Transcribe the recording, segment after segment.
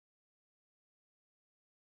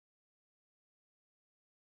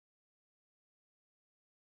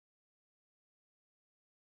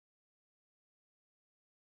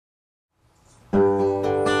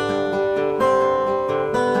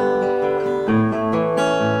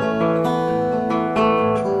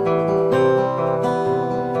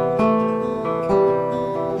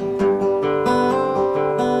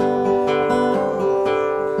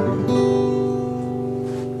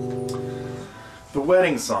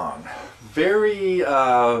song. Very,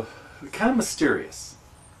 kind of mysterious.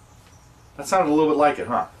 That sounded a little bit like it,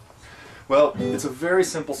 huh? Well, it's a very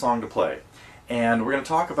simple song to play. And we're going to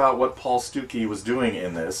talk about what Paul Stooky was doing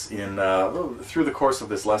in this through the course of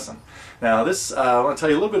this lesson. Now, this I want to tell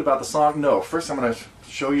you a little bit about the song. No, first I'm going to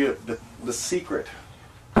show you the secret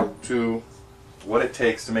to what it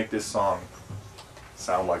takes to make this song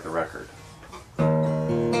sound like the record.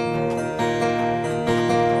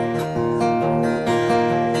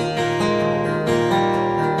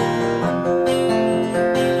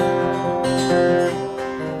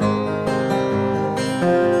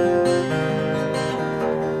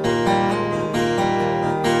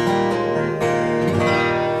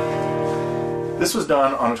 This was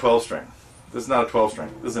done on a 12-string. This is not a 12-string.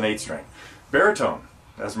 This is an 8-string. Baritone,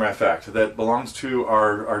 as a matter of fact, that belongs to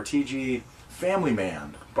our TG family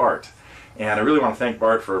man, Bart. And I really want to thank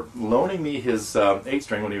Bart for loaning me his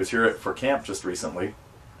 8-string when he was here for camp just recently,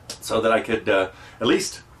 so that I could at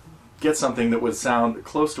least get something that would sound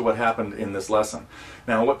close to what happened in this lesson.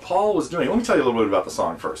 Now, what Paul was doing, let me tell you a little bit about the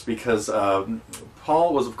song first, because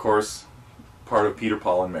Paul was, of course, part of Peter,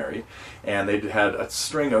 Paul, and Mary, and they had a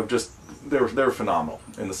string of just, they were phenomenal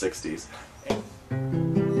in the 60s.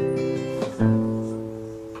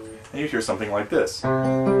 And you'd hear something like this. So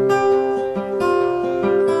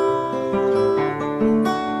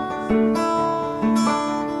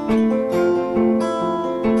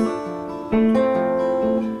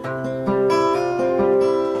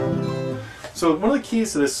one of the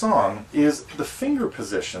keys to this song is the finger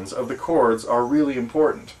positions of the chords are really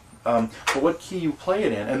important. But what key you play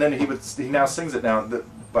it in, and then he now sings it now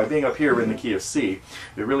by being up here in the key of C,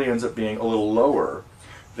 it really ends up being a little lower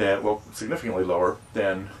than, well, significantly lower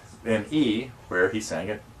than in E, where he sang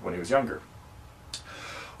it when he was younger.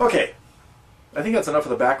 Okay, I think that's enough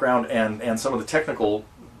of the background and some of the technical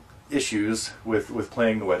issues with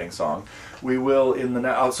playing the wedding song. We will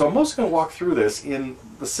so I'm mostly going to walk through this in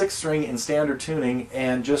the 6th string in standard tuning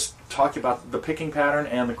and just talk about the picking pattern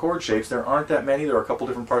and the chord shapes. There aren't that many. There are a couple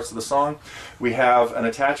different parts of the song. We have an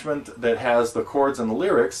attachment that has the chords and the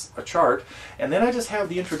lyrics, a chart, and then I just have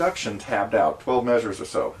the introduction tabbed out, 12 measures or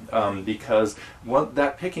so, because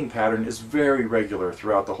that picking pattern is very regular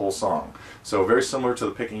throughout the whole song. So very similar to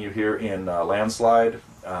the picking you hear in Landslide,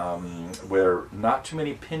 where not too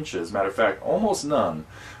many pinches, matter of fact, almost none,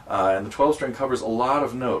 and the 12 string covers a lot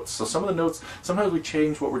of notes. So some of the notes, sometimes we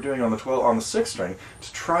change what we're doing on the 6th string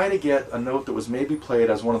to try to get a note that was maybe played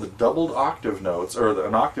as one of the doubled octave notes, or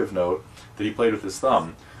an octave note that he played with his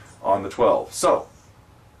thumb on the 12. So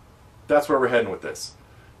that's where we're heading with this.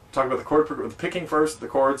 Talk about the picking first, the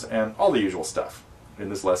chords, and all the usual stuff in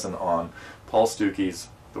this lesson on Paul Stooky's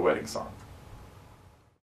The Wedding Song.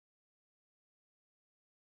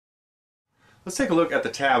 Let's take a look at the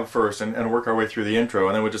tab first and work our way through the intro,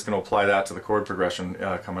 and then we're just going to apply that to the chord progression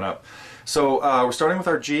coming up. So we're starting with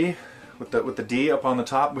our G, with the D up on the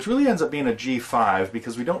top, which really ends up being a G5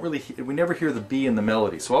 because we never hear the B in the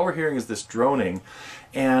melody. So all we're hearing is this droning,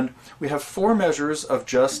 and we have 4 measures of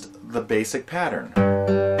just the basic pattern.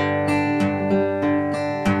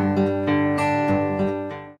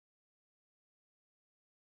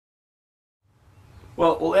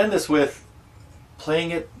 Well, we'll end this with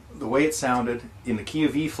playing it the way it sounded in the key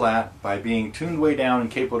of E flat by being tuned way down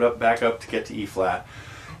and capoed up, back up to get to E flat,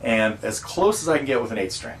 and as close as I can get with an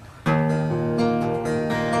 8-string.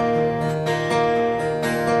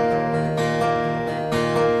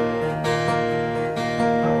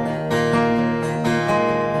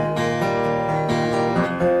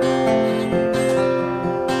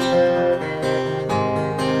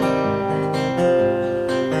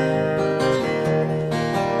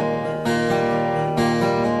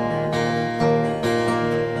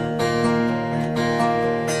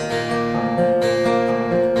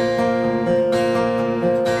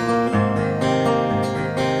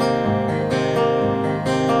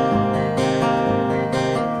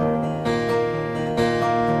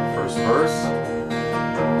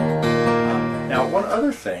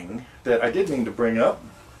 Thing that I did mean to bring up,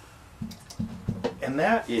 and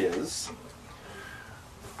that is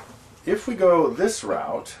if we go this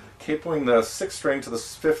route, capoing the 6th string to the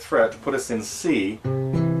 5th fret to put us in C,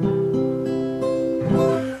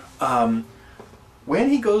 when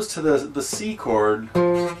he goes to the C chord,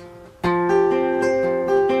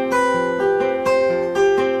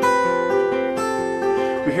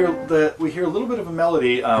 we hear a little bit of a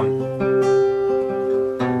melody.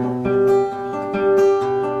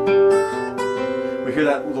 We hear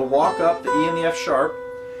that little walk up, the E and the F sharp,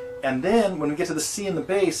 and then when we get to the C and the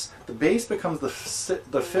bass becomes the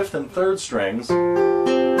 5th and 3rd strings,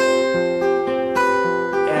 and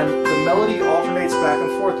the melody alternates back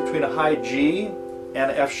and forth between a high G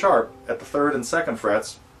and an F sharp at the 3rd and 2nd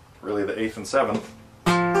frets, really the 8th and 7th.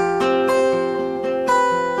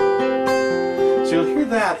 So you'll hear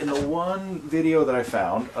that in the one video that I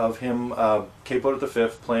found of him capoed at the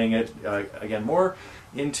 5th, playing it again more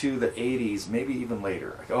into the 80s, maybe even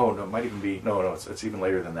later. Oh no, it might even be, no, it's even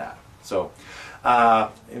later than that. So I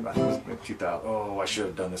think it was 2000. Oh, I should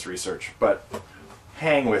have done this research, but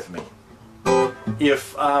hang with me.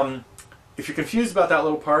 If you're confused about that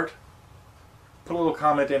little part, put a little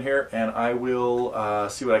comment in here, and I will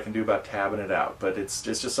see what I can do about tabbing it out. But it's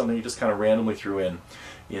just something you just kind of randomly threw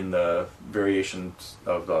in the variations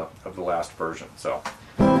of the last version. So,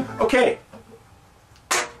 okay,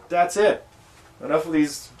 that's it. Enough of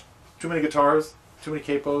these too many guitars, too many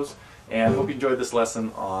capos, and hope you enjoyed this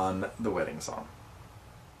lesson on the wedding song.